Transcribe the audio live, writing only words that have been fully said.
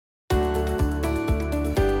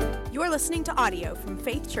listening to audio from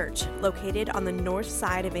Faith Church, located on the north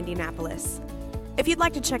side of Indianapolis. If you'd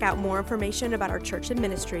like to check out more information about our church and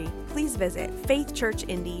ministry, please visit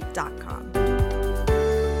faithchurchindy.com.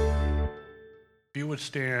 If you would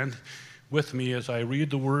stand with me as I read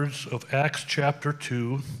the words of Acts chapter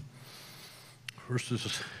 2,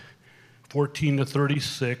 verses 14 to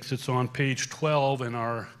 36. It's on page 12 in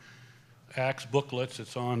our Acts booklets.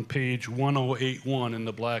 It's on page 1081 in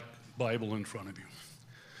the black Bible in front of you.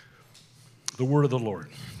 The word of the Lord.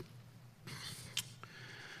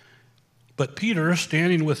 But Peter,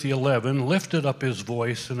 standing with the 11, lifted up his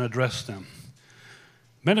voice and addressed them.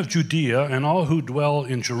 Men of Judea and all who dwell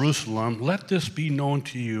in Jerusalem, let this be known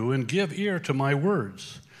to you and give ear to my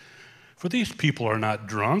words. For these people are not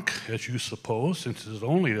drunk, as you suppose, since it is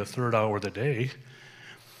only the third hour of the day.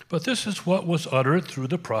 But this is what was uttered through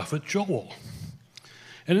the prophet Joel.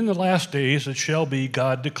 And in the last days it shall be,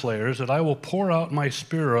 God declares, that I will pour out my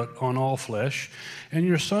spirit on all flesh, and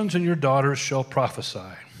your sons and your daughters shall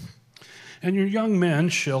prophesy. And your young men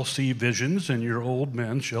shall see visions, and your old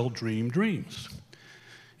men shall dream dreams.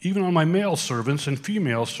 Even on my male servants and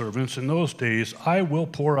female servants in those days I will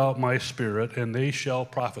pour out my spirit, and they shall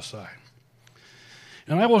prophesy.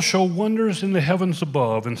 And I will show wonders in the heavens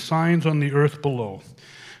above and signs on the earth below,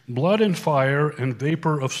 blood and fire and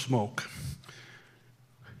vapor of smoke.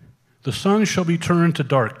 The sun shall be turned to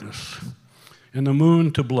darkness, and the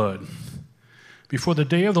moon to blood, before the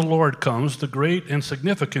day of the Lord comes, the great and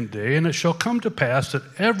significant day, and it shall come to pass that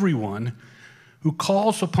everyone who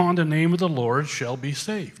calls upon the name of the Lord shall be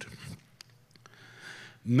saved.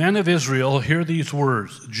 Men of Israel, hear these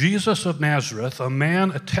words. Jesus of Nazareth, a man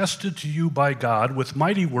attested to you by God with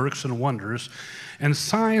mighty works and wonders and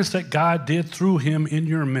signs that God did through him in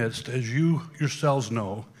your midst, as you yourselves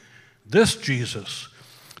know. This Jesus,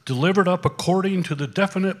 delivered up according to the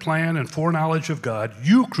definite plan and foreknowledge of God,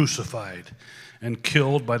 you crucified and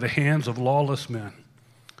killed by the hands of lawless men.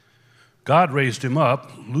 God raised him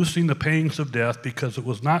up, loosing the pangs of death, because it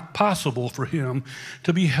was not possible for him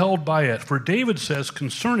to be held by it. For David says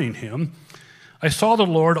concerning him, I saw the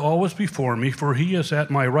Lord always before me, for he is at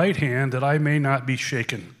my right hand, that I may not be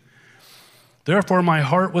shaken. Therefore my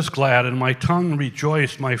heart was glad, and my tongue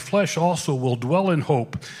rejoiced. My flesh also will dwell in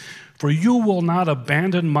hope. For you will not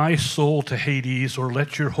abandon my soul to Hades, or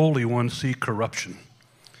let your Holy One see corruption.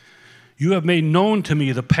 You have made known to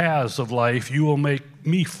me the paths of life. You will make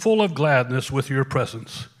me full of gladness with your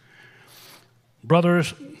presence.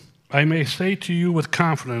 Brothers, I may say to you with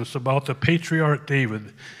confidence about the patriarch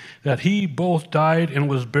David, that he both died and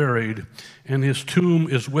was buried, and his tomb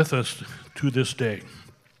is with us to this day.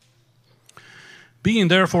 Being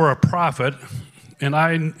therefore a prophet,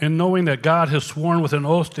 and knowing that God has sworn with an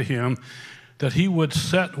oath to him that he would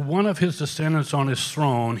set one of his descendants on his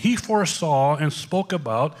throne, he foresaw and spoke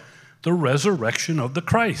about the resurrection of the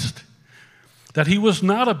Christ, that he was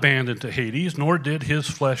not abandoned to Hades, nor did his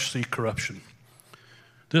flesh see corruption.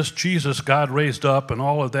 This Jesus God raised up, and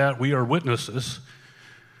all of that we are witnesses.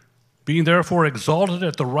 Being therefore exalted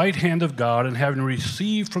at the right hand of God, and having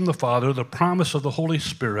received from the Father the promise of the Holy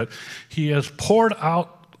Spirit, he has poured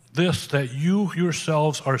out this that you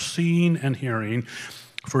yourselves are seeing and hearing.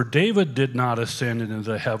 For David did not ascend into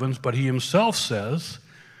the heavens, but he himself says,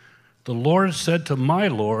 the Lord said to my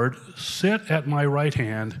Lord, sit at my right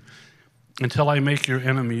hand until I make your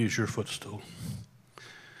enemies your footstool.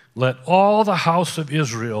 Let all the house of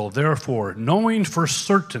Israel, therefore, knowing for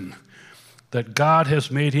certain that God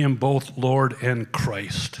has made him both Lord and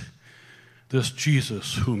Christ, this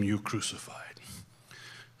Jesus whom you crucified.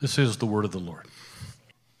 This is the word of the Lord.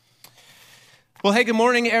 Well, hey, good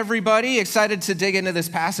morning, everybody. Excited to dig into this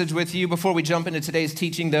passage with you. Before we jump into today's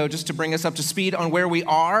teaching, though, just to bring us up to speed on where we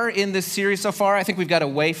are in this series so far, I think we've got a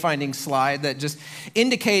wayfinding slide that just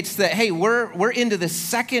indicates that, hey, we're into the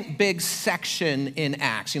second big section in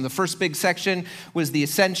Acts. The first big section was the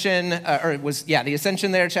ascension, the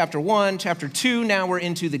ascension there, chapter 1, chapter 2. Now we're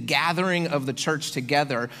into the gathering of the church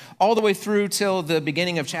together, all the way through till the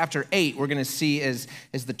beginning of chapter 8. We're going to see as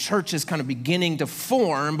the church is kind of beginning to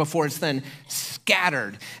form before it's then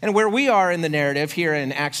scattered. And where we are in the narrative here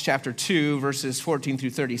in Acts chapter 2, verses 14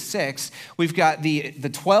 through 36, we've got the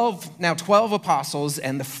 12 apostles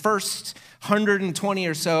and the first 120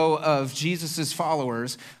 or so of Jesus'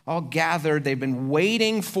 followers all gathered. They've been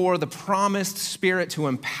waiting for the promised Spirit to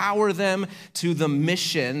empower them to the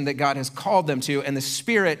mission that God has called them to, and the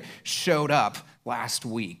Spirit showed up last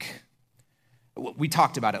week. We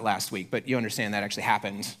talked about it last week, but you understand that actually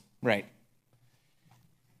happened, right?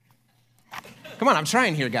 Come on, I'm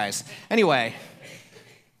trying here, guys. Anyway,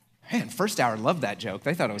 man, first hour loved that joke.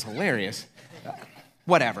 They thought it was hilarious.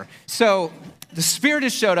 Whatever. So The Spirit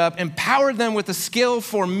has showed up, empowered them with the skill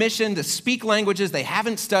for mission to speak languages they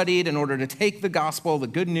haven't studied in order to take the gospel, the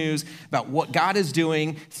good news about what God is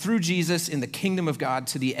doing through Jesus in the kingdom of God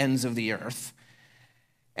to the ends of the earth.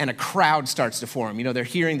 And a crowd starts to form. You know, they're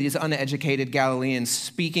hearing these uneducated Galileans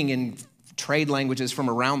speaking in trade languages from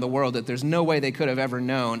around the world that there's no way they could have ever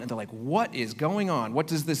known. And they're like, what is going on? What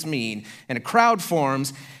does this mean? And a crowd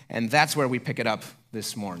forms, and that's where we pick it up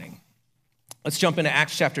this morning. Let's jump into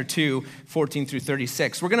Acts chapter 2, 14 through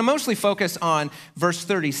 36. We're going to mostly focus on verse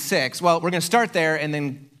 36. Well, we're going to start there and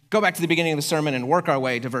then go back to the beginning of the sermon and work our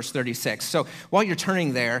way to verse 36. So while you're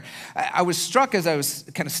turning there, I was struck as I was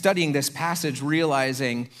kind of studying this passage,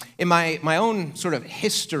 realizing in my own sort of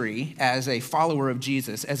history as a follower of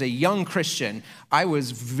Jesus, as a young Christian, I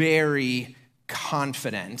was very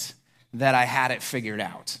confident that I had it figured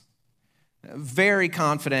out. Very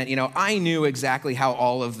confident. You know, I knew exactly how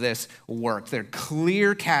all of this worked. There are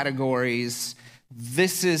clear categories.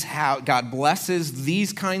 This is how God blesses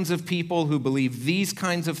these kinds of people who believe these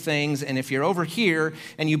kinds of things. And if you're over here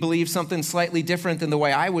and you believe something slightly different than the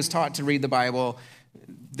way I was taught to read the Bible,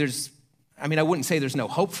 I wouldn't say there's no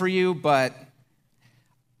hope for you, but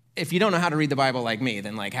if you don't know how to read the Bible like me,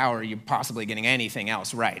 then how are you possibly getting anything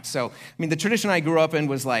else right? So, the tradition I grew up in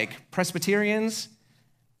was Presbyterians,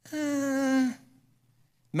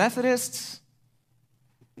 Methodists,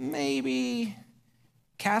 maybe.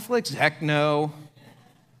 Catholics, heck no,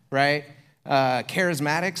 right?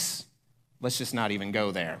 Charismatics, let's just not even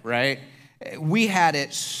go there, right? We had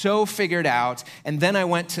it so figured out, and then I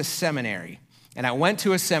went to seminary. And I went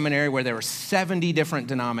to a seminary where there were 70 different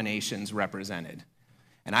denominations represented.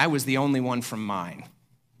 And I was the only one from mine.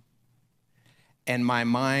 And my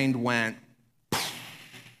mind went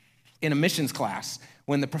in a missions class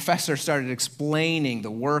when the professor started explaining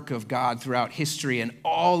the work of God throughout history and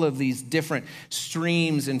all of these different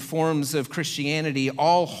streams and forms of Christianity,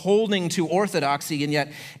 all holding to orthodoxy and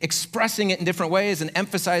yet expressing it in different ways and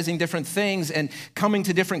emphasizing different things and coming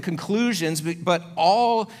to different conclusions, but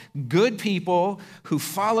all good people who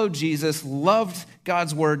followed Jesus, loved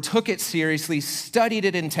God's word, took it seriously, studied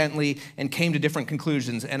it intently, and came to different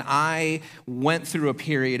conclusions. And I went through a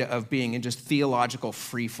period of being in just theological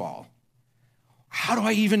free fall. How do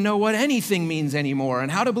I even know what anything means anymore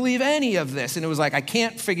and how to believe any of this? And it was I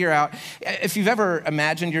can't figure out. If you've ever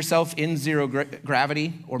imagined yourself in zero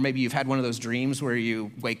gravity, or maybe you've had one of those dreams where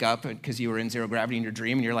you wake up because you were in zero gravity in your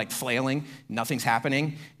dream and you're flailing, nothing's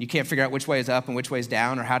happening. You can't figure out which way is up and which way is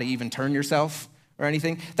down or how to even turn yourself or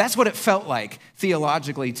anything. That's what it felt like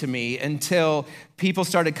theologically to me until people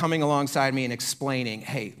started coming alongside me and explaining,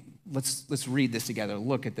 hey, let's read this together.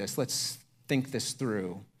 Look at this. Let's think this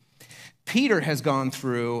through. Peter has gone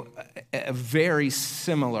through a very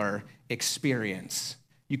similar experience.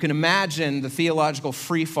 You can imagine the theological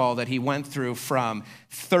freefall that he went through from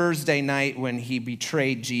Thursday night when he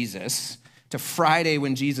betrayed Jesus to Friday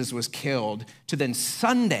when Jesus was killed to then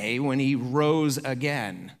Sunday when he rose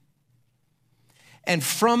again. And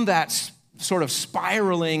from that sort of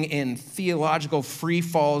spiraling in theological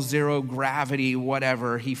freefall, zero gravity,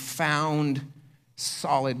 whatever, he found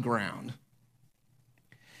solid ground.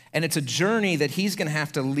 And it's a journey that he's going to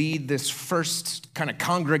have to lead this first kind of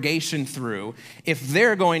congregation through if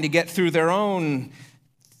they're going to get through their own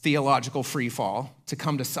theological freefall to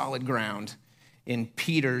come to solid ground in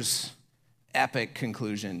Peter's epic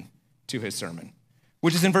conclusion to his sermon,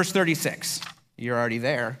 which is in verse 36. You're already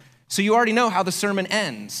there. So you already know how the sermon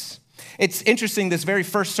ends. It's interesting, this very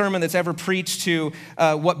first sermon that's ever preached to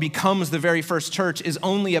what becomes the very first church is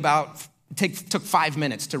only about took 5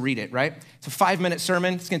 minutes to read it, right? It's a 5-minute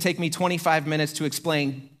sermon. It's going to take me 25 minutes to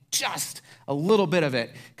explain just a little bit of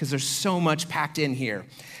it because there's so much packed in here.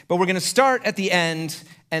 But we're going to start at the end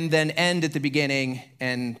and then end at the beginning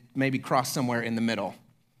and maybe cross somewhere in the middle.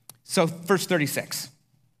 So verse 36.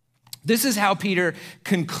 This is how Peter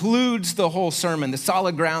concludes the whole sermon, the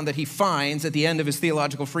solid ground that he finds at the end of his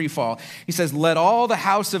theological freefall. He says, "Let all the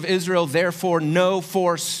house of Israel therefore know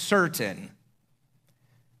for certain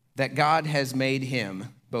that God has made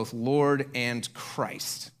him both Lord and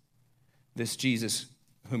Christ, this Jesus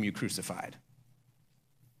whom you crucified."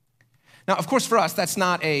 Now, of course, for us, that's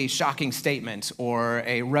not a shocking statement or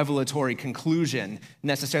a revelatory conclusion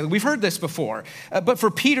necessarily. We've heard this before. But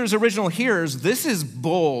for Peter's original hearers, this is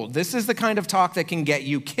bold. This is the kind of talk that can get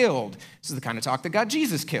you killed. This is the kind of talk that got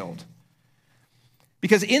Jesus killed.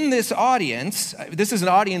 Because in this audience, this is an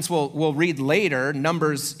audience we'll read later,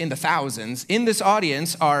 numbers in the thousands. In this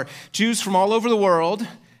audience are Jews from all over the world,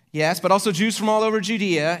 yes, but also Jews from all over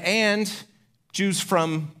Judea and Jews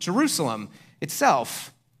from Jerusalem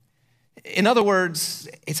itself. In other words,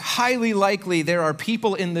 it's highly likely there are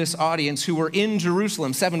people in this audience who were in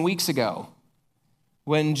Jerusalem 7 weeks ago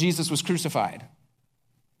when Jesus was crucified.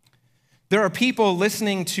 There are people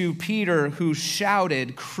listening to Peter who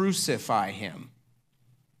shouted, "Crucify him."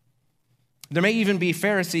 There may even be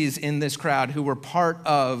Pharisees in this crowd who were part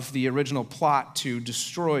of the original plot to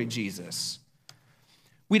destroy Jesus.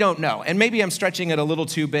 We don't know. And maybe I'm stretching it a little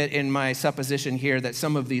too bit in my supposition here that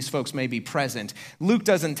some of these folks may be present. Luke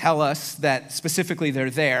doesn't tell us that specifically they're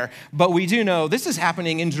there, but we do know this is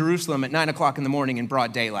happening in Jerusalem at 9 o'clock in the morning in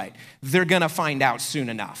broad daylight. They're going to find out soon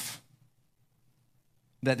enough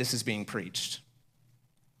that this is being preached.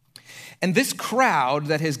 And this crowd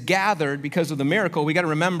that has gathered because of the miracle, we got to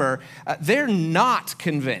remember, they're not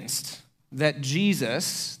convinced that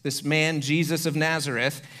Jesus, this man, Jesus of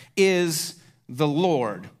Nazareth, is the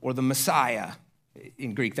Lord or the Messiah.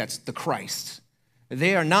 In Greek, that's the Christ.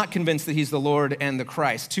 They are not convinced that he's the Lord and the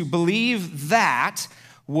Christ. To believe that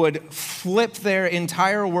would flip their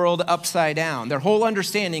entire world upside down. Their whole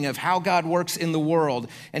understanding of how God works in the world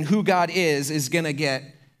and who God is going to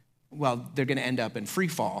get, well, they're going to end up in free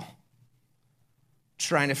fall,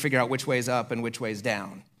 trying to figure out which way's up and which way's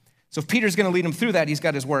down. So if Peter's going to lead them through that, he's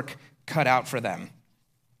got his work cut out for them.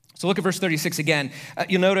 So look at verse 36 again.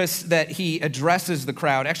 You'll notice that he addresses the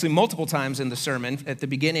crowd actually multiple times in the sermon, at the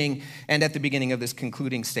beginning and at the beginning of this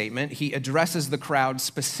concluding statement. He addresses the crowd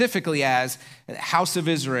specifically as house of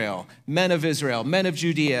Israel, men of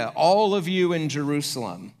Judea, all of you in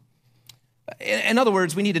Jerusalem. In other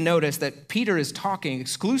words, we need to notice that Peter is talking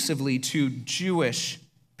exclusively to Jewish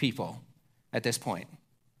people at this point.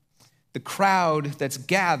 The crowd that's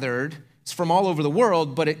gathered is from all over the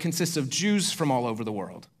world, but it consists of Jews from all over the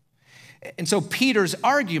world. And so Peter's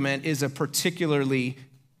argument is a particularly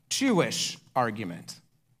Jewish argument.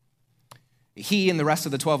 He and the rest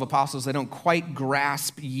of the 12 apostles, they don't quite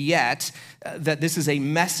grasp yet that this is a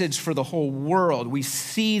message for the whole world. We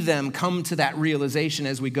see them come to that realization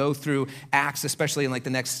as we go through Acts, especially in like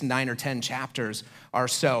the next 9 or 10 chapters or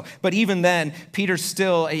so. But even then, Peter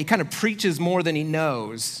still, he kind of preaches more than he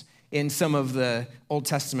knows in some of the Old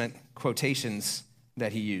Testament quotations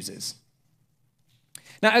that he uses.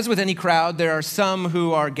 Now, as with any crowd, there are some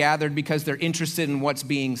who are gathered because they're interested in what's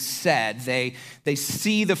being said. They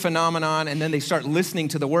see the phenomenon and then they start listening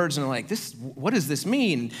to the words and they're like, what does this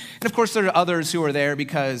mean? And of course, there are others who are there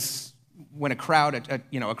because when a crowd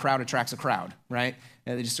attracts a crowd, right?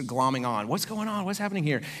 And they just are glomming on. What's going on? What's happening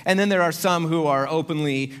here? And then there are some who are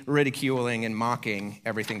openly ridiculing and mocking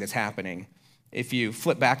everything that's happening. If you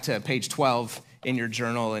flip back to page 12 in your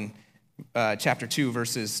journal and chapter 2,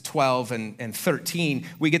 verses 12 and 13,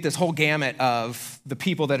 we get this whole gamut of the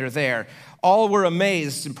people that are there. All were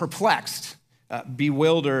amazed and perplexed,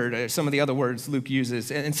 bewildered, some of the other words Luke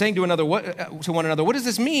uses, and saying to one another, what does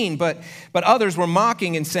this mean? But others were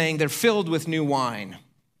mocking and saying they're filled with new wine.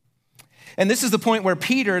 And this is the point where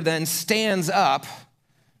Peter then stands up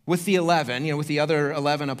with the 11, with the other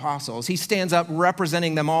 11 apostles. He stands up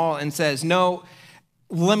representing them all and says, no,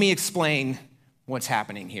 let me explain what's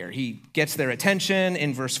happening here. He gets their attention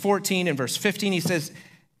in verse 14. In verse 15, he says,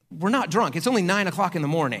 we're not drunk. It's only 9 o'clock in the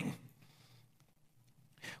morning,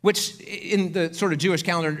 which in the sort of Jewish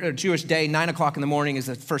calendar, or Jewish day, 9 o'clock in the morning is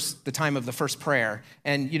the time of the first prayer,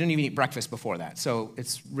 and you don't even eat breakfast before that. So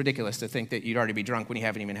it's ridiculous to think that you'd already be drunk when you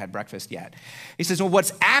haven't even had breakfast yet. He says, well,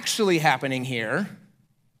 what's actually happening here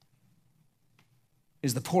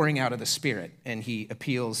is the pouring out of the Spirit, and he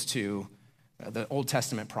appeals to the Old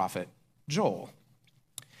Testament prophet Joel.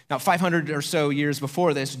 Now, 500 or so years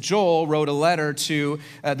before this, Joel wrote a letter to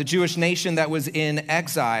the Jewish nation that was in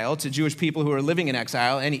exile, to Jewish people who were living in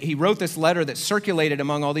exile. And he wrote this letter that circulated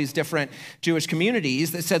among all these different Jewish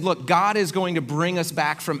communities that said, look, God is going to bring us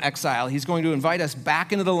back from exile. He's going to invite us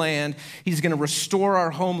back into the land. He's going to restore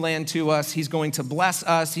our homeland to us. He's going to bless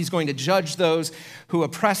us. He's going to judge those who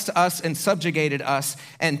oppressed us and subjugated us.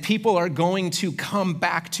 And people are going to come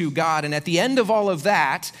back to God. And at the end of all of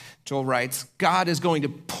that, Joel writes, God is going to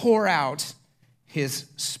pour out his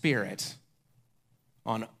Spirit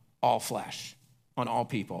on all flesh, on all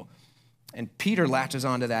people. And Peter latches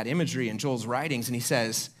onto that imagery in Joel's writings, and he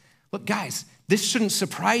says, look, guys, this shouldn't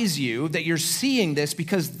surprise you that you're seeing this,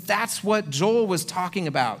 because that's what Joel was talking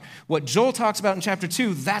about. What Joel talks about in chapter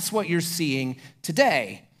 2, that's what you're seeing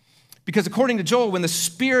today. Because according to Joel, when the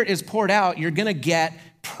Spirit is poured out, you're going to get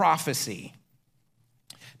prophecy.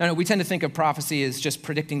 Now, we tend to think of prophecy as just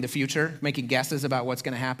predicting the future, making guesses about what's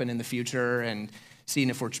going to happen in the future and seeing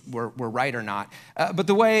if we're right or not. But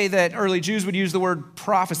the way that early Jews would use the word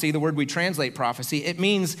prophecy, the word we translate prophecy, it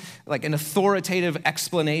means like an authoritative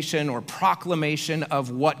explanation or proclamation of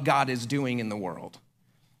what God is doing in the world.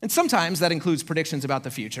 And sometimes that includes predictions about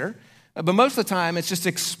the future. But most of the time, it's just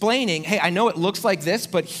explaining, hey, I know it looks like this,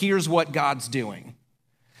 but here's what God's doing.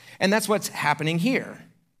 And that's what's happening here.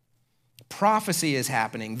 Prophecy is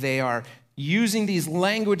happening. They are using these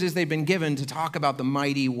languages they've been given to talk about the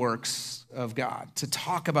mighty works of God, to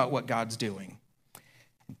talk about what God's doing.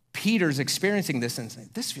 Peter's experiencing this and saying,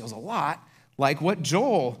 this feels a lot like what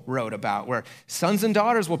Joel wrote about, where sons and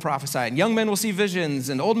daughters will prophesy, and young men will see visions,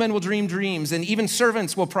 and old men will dream dreams, and even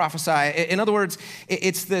servants will prophesy. In other words,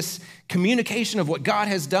 it's this communication of what God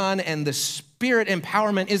has done, and the Spirit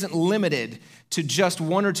empowerment isn't limited to just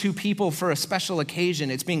one or two people for a special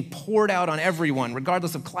occasion. It's being poured out on everyone,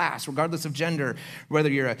 regardless of class, regardless of gender, whether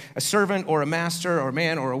you're a servant or a master or a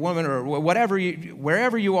man or a woman or whatever,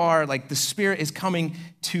 wherever you are, like the Spirit is coming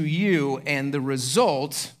to you, and the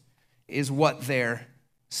result is what they're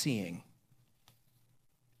seeing.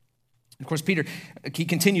 Of course, Peter, he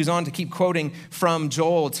continues on to keep quoting from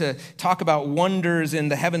Joel to talk about wonders in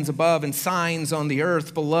the heavens above and signs on the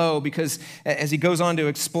earth below, because as he goes on to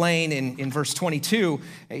explain in verse 22,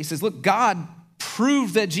 he says, look, God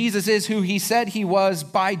proved that Jesus is who he said he was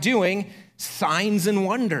by doing signs and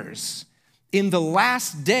wonders. In the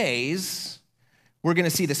last days, we're going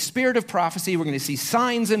to see the spirit of prophecy. We're going to see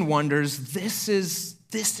signs and wonders. This is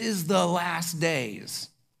the last days.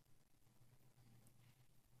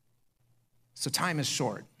 So time is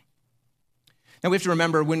short. Now we have to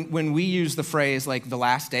remember when we use the phrase like the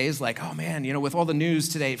last days, like, oh man, with all the news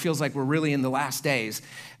today, it feels like we're really in the last days.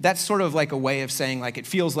 That's sort of like a way of saying like it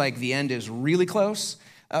feels like the end is really close.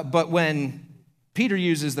 But when Peter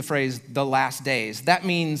uses the phrase the last days, that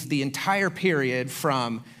means the entire period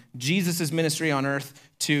from Jesus' ministry on earth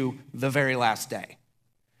to the very last day.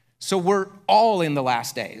 So we're all in the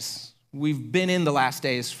last days. We've been in the last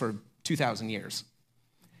days for 2,000 years.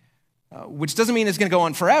 Which doesn't mean it's going to go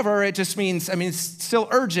on forever. It just means, it's still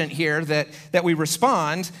urgent here that we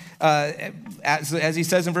respond. As he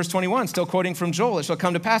says in verse 21, still quoting from Joel, it shall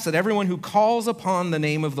come to pass that everyone who calls upon the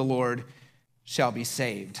name of the Lord shall be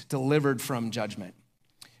saved, delivered from judgment.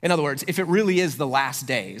 In other words, if it really is the last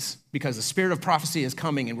days, because the spirit of prophecy is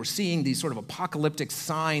coming and we're seeing these sort of apocalyptic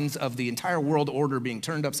signs of the entire world order being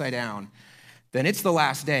turned upside down, then it's the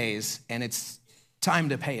last days and it's time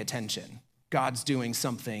to pay attention. God's doing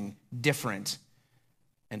something different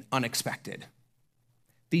and unexpected.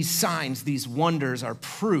 These signs, these wonders are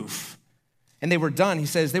proof. And they were done, he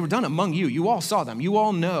says, they were done among you. You all saw them. You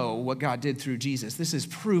all know what God did through Jesus. This is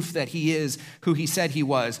proof that he is who he said he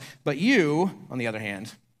was. But you, on the other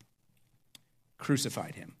hand,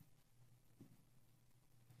 crucified him.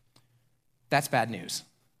 That's bad news,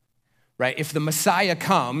 right? If the Messiah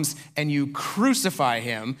comes and you crucify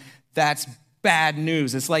him, that's bad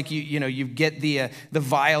news. It's like you get the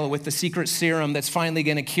vial with the secret serum that's finally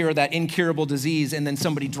going to cure that incurable disease, and then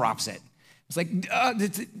somebody drops it. It's like,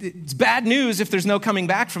 it's bad news if there's no coming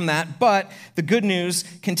back from that. But the good news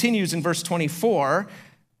continues in verse 24.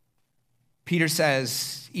 Peter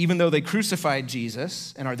says, even though they crucified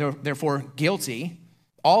Jesus and are therefore guilty,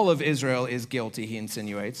 all of Israel is guilty, he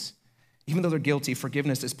insinuates. Even though they're guilty,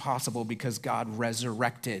 forgiveness is possible because God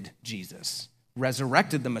resurrected Jesus,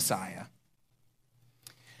 resurrected the Messiah.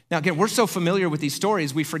 Now, again, we're so familiar with these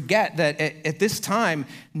stories, we forget that at this time,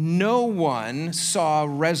 no one saw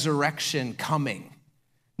resurrection coming.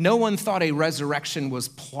 No one thought a resurrection was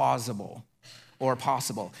plausible or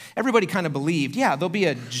possible. Everybody kind of believed, there'll be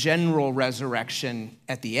a general resurrection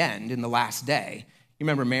at the end, in the last day. You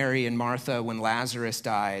remember Mary and Martha when Lazarus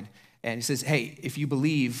died, and he says, hey, if you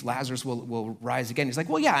believe, Lazarus will rise again. He's like,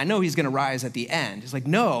 well, yeah, I know he's going to rise at the end. He's like,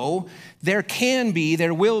 no, there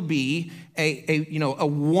will be a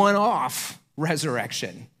one-off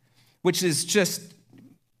resurrection, which is just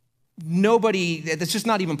that's just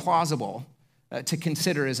not even plausible to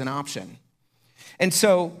consider as an option. And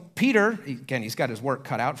so Peter, again, he's got his work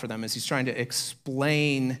cut out for them as he's trying to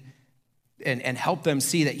explain and help them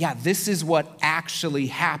see that, this is what actually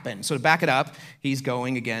happened. So to back it up, he's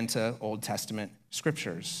going again to Old Testament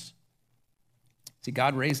scriptures. See,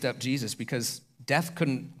 God raised up Jesus because death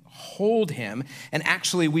couldn't hold him. And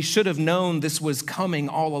actually, we should have known this was coming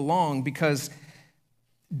all along because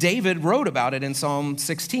David wrote about it in Psalm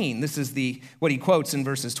 16. This is what he quotes in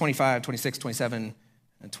verses 25, 26, 27,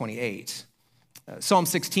 and 28. Psalm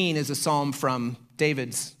 16 is a psalm from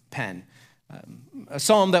David's pen. A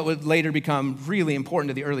psalm that would later become really important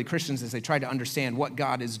to the early Christians as they tried to understand what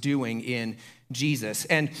God is doing in Jesus.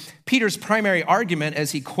 And Peter's primary argument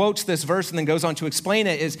as he quotes this verse and then goes on to explain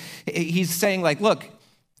it is he's saying like, look,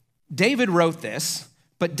 David wrote this,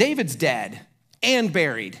 but David's dead and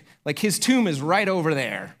buried. Like his tomb is right over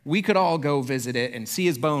there. We could all go visit it and see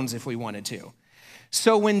his bones if we wanted to.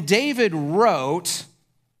 So when David wrote,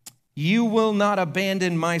 "You will not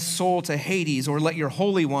abandon my soul to Hades or let your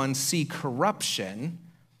Holy One see corruption,"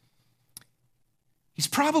 he's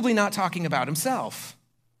probably not talking about himself,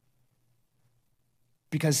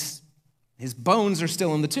 because his bones are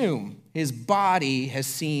still in the tomb. His body has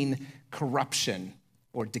seen corruption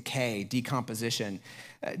or decay, decomposition.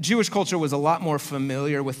 Jewish culture was a lot more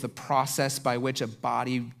familiar with the process by which a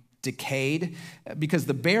body decayed, because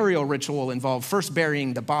the burial ritual involved first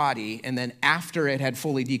burying the body, and then after it had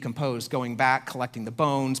fully decomposed, going back, collecting the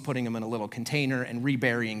bones, putting them in a little container, and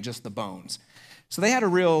reburying just the bones. So they had a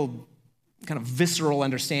real kind of visceral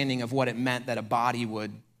understanding of what it meant that a body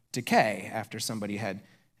would decay after somebody had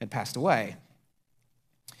passed away.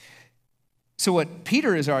 So what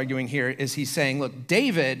Peter is arguing here is he's saying, look,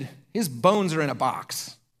 David, his bones are in a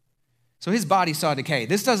box. So his body saw decay.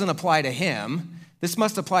 This doesn't apply to him. This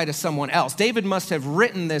must apply to someone else. David must have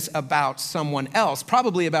written this about someone else,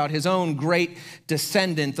 probably about his own great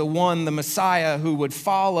descendant, the one, the Messiah, who would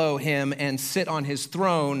follow him and sit on his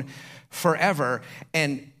throne forever.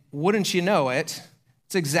 And wouldn't you know it,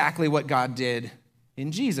 it's exactly what God did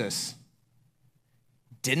in Jesus.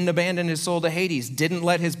 Didn't abandon his soul to Hades, didn't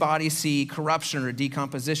let his body see corruption or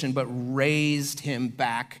decomposition, but raised him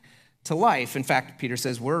back to life. In fact, Peter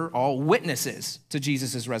says we're all witnesses to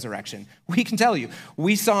Jesus' resurrection. We can tell you,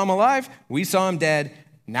 we saw him alive, we saw him dead,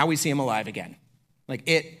 now we see him alive again. Like,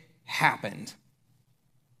 it happened.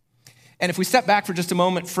 And if we step back for just a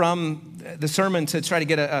moment from the sermon to try to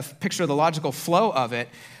get a picture of the logical flow of it,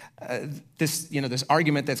 this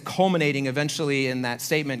argument that's culminating eventually in that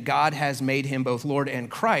statement, God has made him both Lord and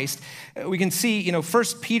Christ, we can see,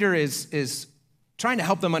 first Peter is trying to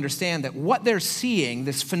help them understand that what they're seeing,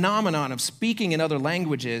 this phenomenon of speaking in other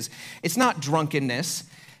languages, it's not drunkenness.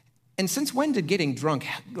 And since when did getting drunk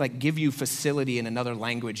give you facility in another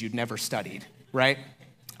language you'd never studied, right?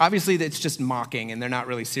 Obviously, it's just mocking, and they're not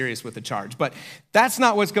really serious with the charge. But that's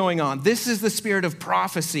not what's going on. This is the spirit of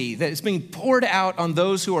prophecy that is being poured out on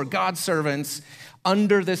those who are God's servants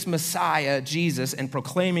under this Messiah, Jesus, and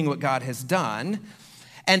proclaiming what God has done.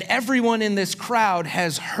 And everyone in this crowd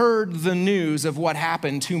has heard the news of what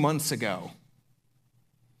happened 2 months ago.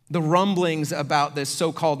 The rumblings about this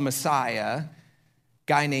so-called Messiah,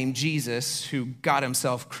 guy named Jesus, who got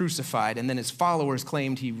himself crucified, and then his followers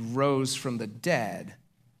claimed he rose from the dead.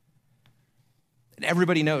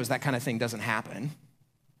 Everybody knows that kind of thing doesn't happen.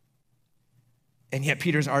 And yet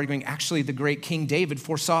Peter's arguing, actually, the great King David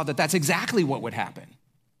foresaw that that's exactly what would happen.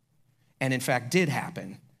 And in fact, did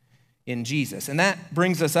happen in Jesus. And that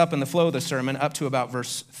brings us up in the flow of the sermon up to about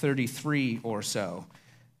verse 33 or so.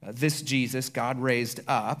 This Jesus God raised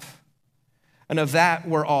up, and of that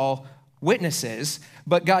we're all witnesses.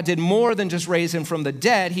 But God did more than just raise him from the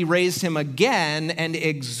dead. He raised him again and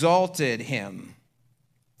exalted him.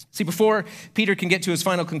 See, before Peter can get to his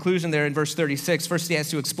final conclusion there in verse 36, first he has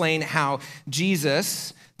to explain how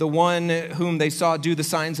Jesus, the one whom they saw do the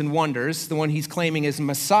signs and wonders, the one he's claiming is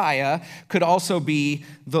Messiah, could also be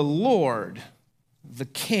the Lord, the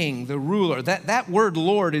King, the ruler. That word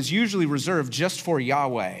Lord is usually reserved just for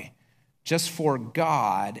Yahweh, just for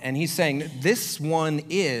God. And he's saying this one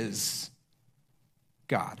is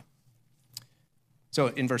God. So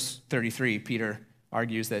in verse 33, Peter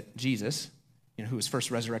argues that Jesus, who was first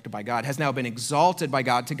resurrected by God, has now been exalted by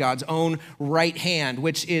God to God's own right hand,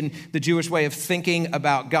 which in the Jewish way of thinking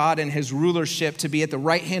about God and his rulership, to be at the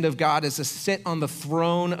right hand of God is to sit on the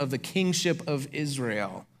throne of the kingship of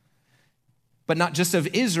Israel. But not just of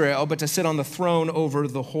Israel, but to sit on the throne over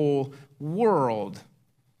the whole world.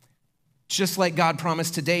 Just like God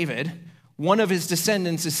promised to David, one of his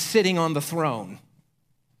descendants is sitting on the throne.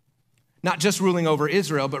 Not just ruling over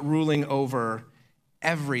Israel, but ruling over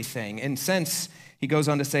everything. And since, he goes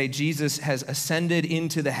on to say, Jesus has ascended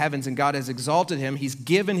into the heavens and God has exalted him, he's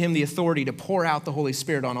given him the authority to pour out the Holy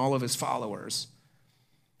Spirit on all of his followers.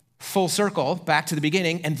 Full circle, back to the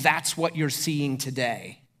beginning, and that's what you're seeing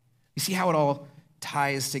today. You see how it all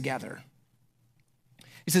ties together.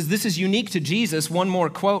 He says, this is unique to Jesus. One more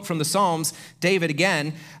quote from the Psalms, David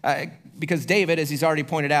again, because David, as he's already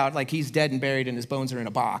pointed out, he's dead and buried and his bones are in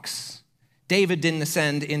a box. David didn't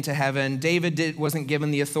ascend into heaven. David wasn't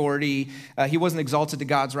given the authority. He wasn't exalted to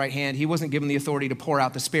God's right hand. He wasn't given the authority to pour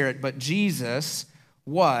out the Spirit, but Jesus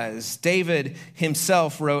was. David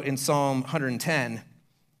himself wrote in Psalm 110,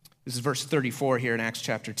 this is verse 34 here in Acts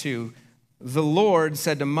chapter 2, the Lord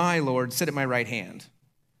said to my Lord, sit at my right hand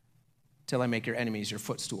till I make your enemies your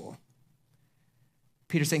footstool.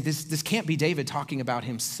 Peter's saying this can't be David talking about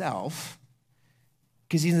himself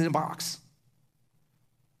because he's in a box.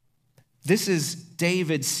 This is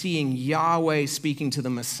David seeing Yahweh speaking to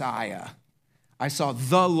the Messiah. I saw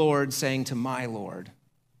the Lord saying to my Lord,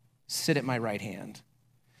 sit at my right hand.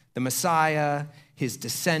 The Messiah, his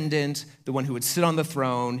descendant, the one who would sit on the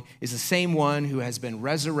throne, is the same one who has been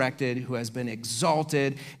resurrected, who has been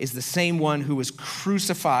exalted, is the same one who was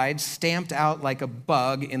crucified, stamped out like a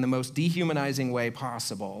bug in the most dehumanizing way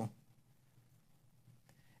possible.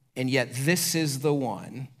 And yet this is the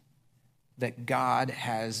one that God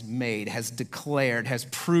has made, has declared, has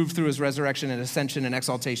proved through his resurrection and ascension and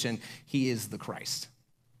exaltation, he is the Christ,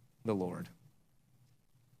 the Lord.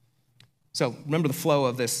 So remember the flow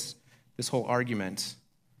of this whole argument.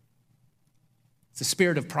 It's the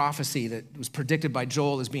spirit of prophecy that was predicted by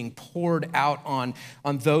Joel is being poured out on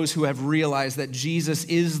those who have realized that Jesus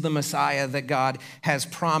is the Messiah that God has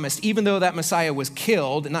promised. Even though that Messiah was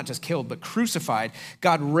killed, and not just killed, but crucified,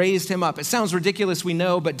 God raised him up. It sounds ridiculous, we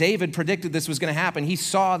know, but David predicted this was going to happen. He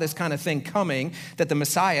saw this kind of thing coming, that the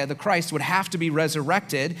Messiah, the Christ, would have to be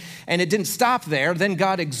resurrected, and it didn't stop there. Then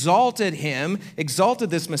God exalted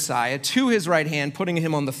this Messiah to his right hand, putting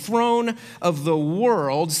him on the throne of the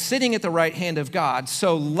world, sitting at the right hand of God.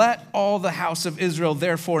 So let all the house of Israel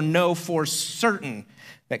therefore know for certain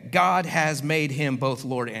that God has made him both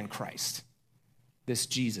Lord and Christ, this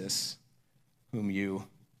Jesus whom you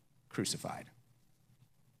crucified.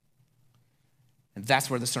 And that's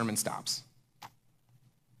where the sermon stops.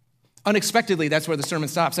 Unexpectedly, that's where the sermon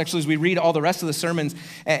stops. Actually, as we read all the rest of the sermons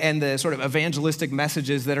and the sort of evangelistic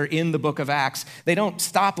messages that are in the book of Acts, they don't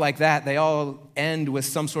stop like that. They all end with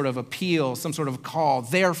some sort of appeal, some sort of call.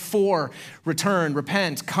 Therefore, return,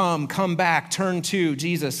 repent, come back, turn to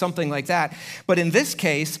Jesus, something like that. But in this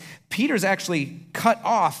case, Peter's actually cut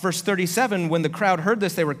off. Verse 37, when the crowd heard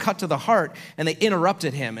this, they were cut to the heart, and they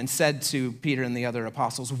interrupted him and said to Peter and the other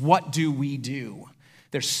apostles, "What do we do?"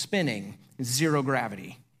 They're spinning, zero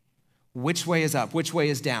gravity. Which way is up? Which way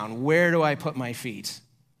is down? Where do I put my feet?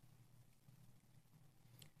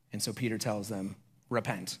 And so Peter tells them,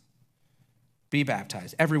 repent. Be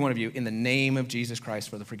baptized, every one of you, in the name of Jesus Christ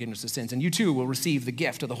for the forgiveness of sins. And you too will receive the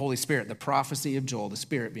gift of the Holy Spirit, the prophecy of Joel, the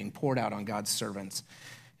Spirit being poured out on God's servants,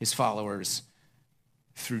 his followers,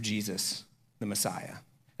 through Jesus, the Messiah.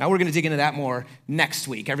 Now, we're going to dig into that more next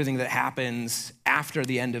week, everything that happens after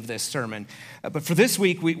the end of this sermon. But for this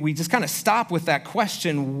week, we just kind of stop with that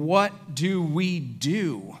question, what do we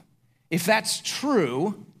do? If that's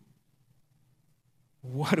true,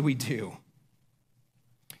 what do we do?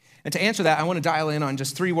 And to answer that, I want to dial in on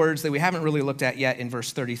just three words that we haven't really looked at yet in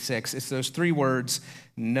verse 36. It's those three words,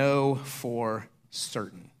 know for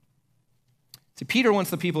certain. See, Peter wants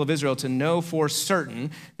the people of Israel to know for certain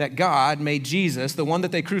that God made Jesus, the one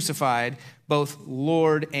that they crucified, both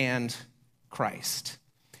Lord and Christ.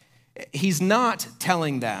 He's not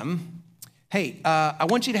telling them, hey, I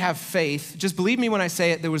want you to have faith. Just believe me when I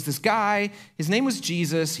say it. There was this guy, his name was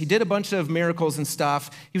Jesus. He did a bunch of miracles and stuff.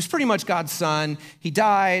 He was pretty much God's son. He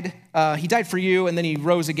died for you, and then he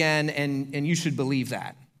rose again, and you should believe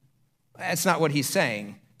that. That's not what he's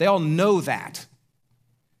saying. They all know that,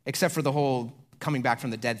 except for the whole coming back from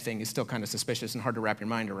the dead thing is still kind of suspicious and hard to wrap your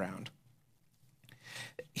mind around.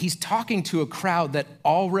 He's talking to a crowd that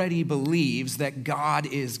already believes that God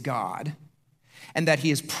is God and that he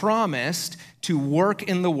has promised to work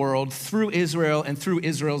in the world through Israel and through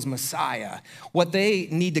Israel's Messiah. What they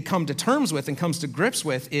need to come to terms with and comes to grips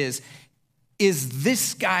with is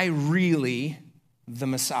this guy really the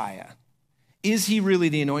Messiah? Is he really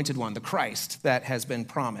the anointed one, the Christ that has been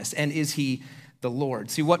promised? And is he the Lord?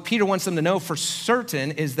 See, what Peter wants them to know for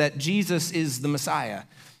certain is that Jesus is the Messiah,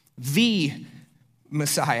 the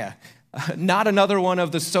Messiah, not another one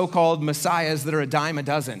of the so-called messiahs that are a dime a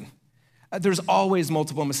dozen. There's always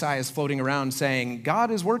multiple messiahs floating around saying, God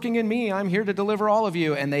is working in me, I'm here to deliver all of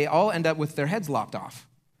you, and they all end up with their heads lopped off.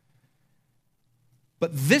 But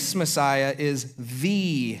this Messiah is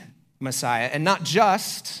the Messiah, and not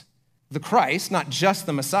just the Christ, not just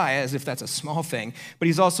the Messiah, as if that's a small thing, but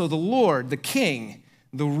he's also the Lord, the King,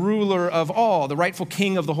 the ruler of all, the rightful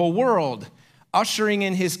king of the whole world, ushering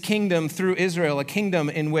in his kingdom through Israel, a kingdom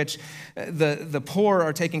in which the poor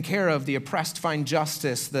are taken care of, the oppressed find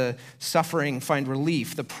justice, the suffering find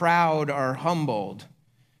relief, the proud are humbled,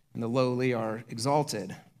 and the lowly are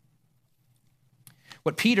exalted.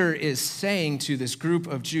 What Peter is saying to this group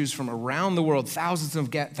of Jews from around the world, thousands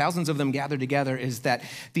of them gathered together, is that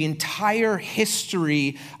the entire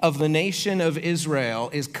history of the nation of Israel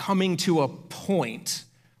is coming to a point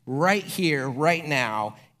right here, right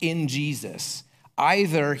now, in Jesus.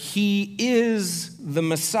 Either he is the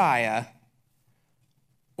Messiah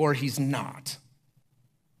or he's not.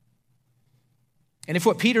 And if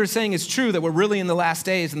what Peter is saying is true, that we're really in the last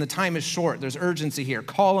days and the time is short, there's urgency here,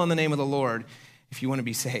 call on the name of the Lord, if you want to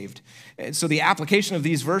be saved. And so the application of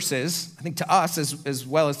these verses, I think to us as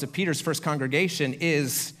well as to Peter's first congregation,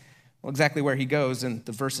 is exactly where he goes in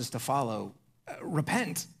the verses to follow.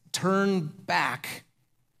 Repent, turn back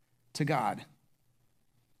to God.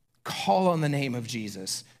 Call on the name of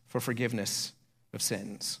Jesus for forgiveness of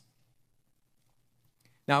sins.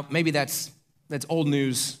 Now, maybe that's old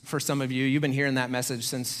news for some of you. You've been hearing that message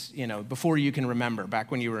since, before you can remember,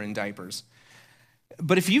 back when you were in diapers.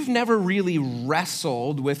 But if you've never really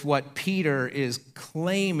wrestled with what Peter is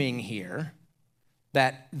claiming here,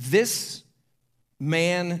 that this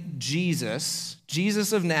man, Jesus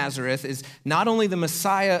of Nazareth, is not only the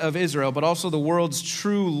Messiah of Israel, but also the world's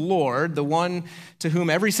true Lord, the one to whom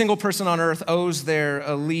every single person on earth owes their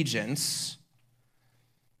allegiance,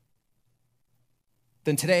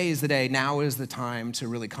 then today is the day, now is the time to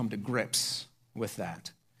really come to grips with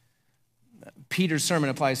that. Peter's sermon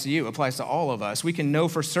applies to you, applies to all of us. We can know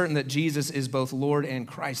for certain that Jesus is both Lord and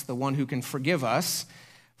Christ, the one who can forgive us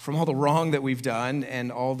from all the wrong that we've done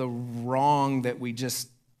and all the wrong that we just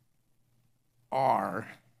are.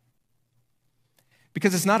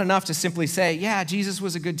 Because it's not enough to simply say, yeah, Jesus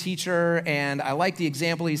was a good teacher, and I like the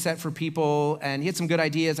example he set for people, and he had some good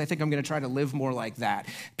ideas. I think I'm going to try to live more like that.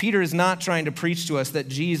 Peter is not trying to preach to us that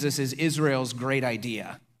Jesus is Israel's great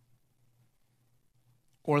idea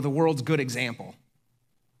or the world's good example.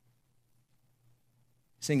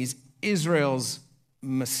 He's saying he's Israel's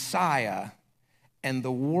Messiah and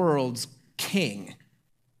the world's king,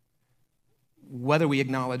 whether we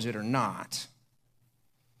acknowledge it or not.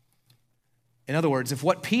 In other words, if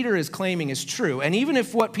what Peter is claiming is true, and even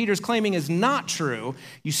if what Peter's claiming is not true,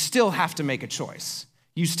 you still have to make a choice.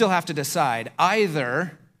 You still have to decide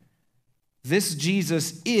either this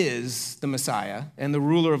Jesus is the Messiah and the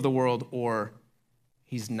ruler of the world, or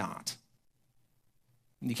he's not.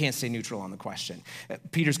 You can't stay neutral on the question.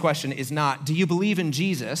 Peter's question is not, do you believe in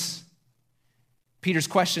Jesus? Peter's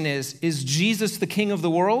question is Jesus the king of the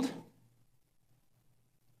world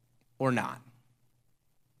or not?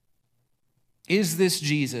 Is this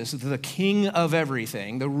Jesus the king of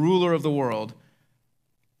everything, the ruler of the world,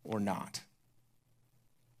 or not?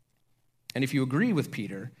 And if you agree with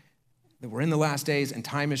Peter that we're in the last days and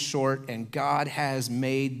time is short and God has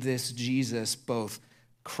made this Jesus both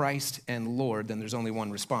Christ and Lord, then there's only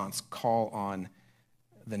one response: call on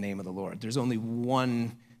the name of the Lord. There's only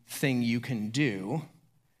one thing you can do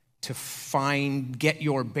to get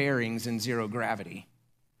your bearings in zero gravity.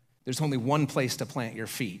 There's only one place to plant your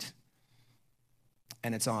feet,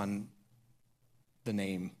 and it's on the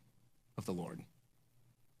name of the Lord.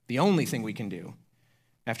 The only thing we can do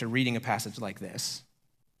after reading a passage like this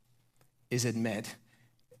is admit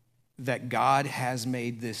that God has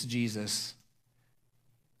made this Jesus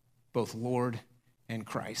both Lord and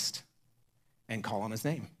Christ and call on his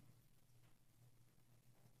name.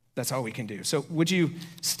 That's all we can do. So would you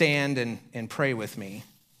stand and pray with me?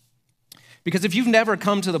 Because if you've never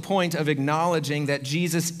come to the point of acknowledging that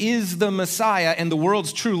Jesus is the Messiah and the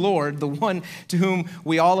world's true Lord, the one to whom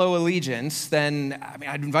we all owe allegiance, then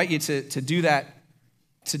I'd invite you to do that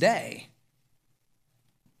today.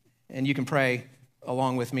 And you can pray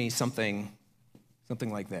along with me something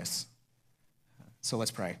like this. So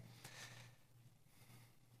let's pray.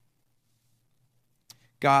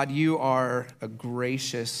 God, you are a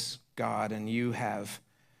gracious God, and you have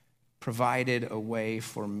provided a way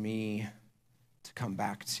for me to come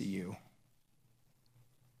back to you.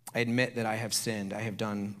 I admit that I have sinned. I have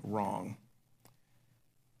done wrong,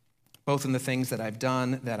 both in the things that I've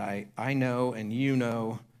done that I know and you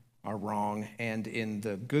know are wrong, and in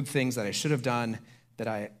the good things that I should have done that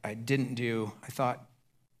I didn't do. I thought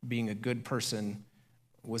being a good person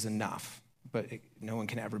was enough, but no one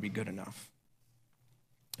can ever be good enough.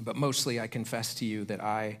 But mostly I confess to you that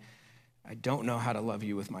I don't know how to love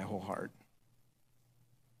you with my whole heart,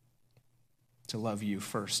 to love you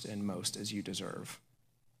first and most as you deserve.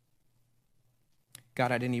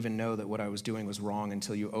 God, I didn't even know that what I was doing was wrong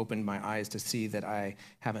until you opened my eyes to see that I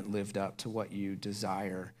haven't lived up to what you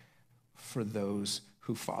desire for those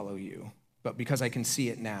who follow you. But because I can see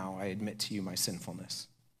it now, I admit to you my sinfulness.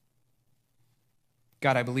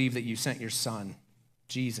 God, I believe that you sent your son,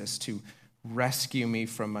 Jesus, to rescue me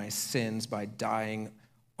from my sins by dying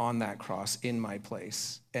on that cross in my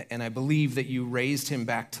place. And I believe that you raised him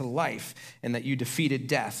back to life and that you defeated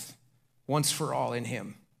death once for all in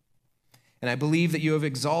him. And I believe that you have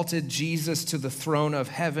exalted Jesus to the throne of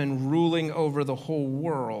heaven, ruling over the whole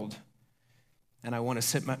world. And I want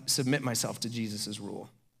to submit myself to Jesus' rule.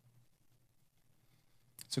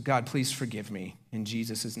 So God, please forgive me in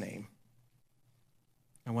Jesus' name.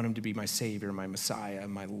 I want him to be my Savior, my Messiah,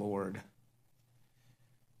 my Lord.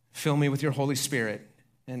 Fill me with your Holy Spirit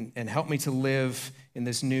and help me to live in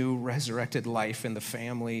this new resurrected life in the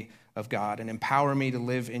family of God, and empower me to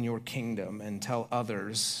live in your kingdom and tell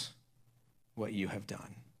others what you have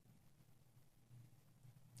done.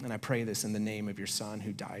 And I pray this in the name of your Son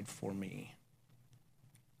who died for me.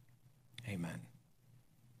 Amen.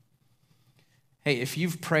 Hey, if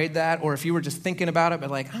you've prayed that, or if you were just thinking about it, but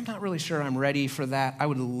like, I'm not really sure I'm ready for that, I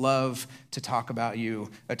would love to talk about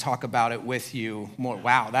it with you more.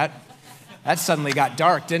 Wow, that suddenly got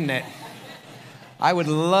dark, didn't it? I would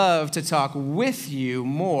love to talk with you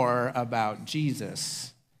more about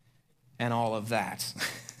Jesus and all of that.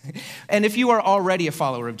 And if you are already a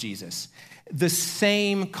follower of Jesus, the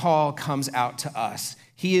same call comes out to us.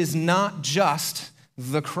 He is not just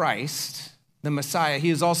the Christ, the Messiah.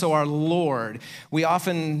 He is also our Lord. We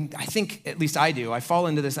often, I think, at least I do, I fall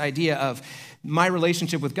into this idea of my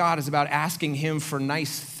relationship with God is about asking him for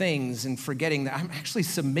nice things and forgetting that I'm actually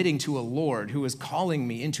submitting to a Lord who is calling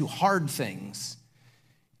me into hard things,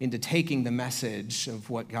 into taking the message of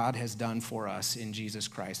what God has done for us in Jesus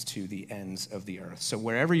Christ to the ends of the earth. So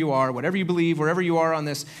wherever you are, whatever you believe, wherever you are on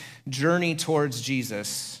this journey towards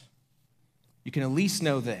Jesus, you can at least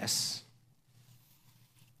know this.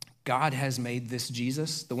 God has made this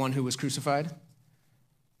Jesus, the one who was crucified,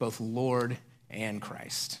 both Lord and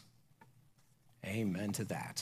Christ. Amen to that.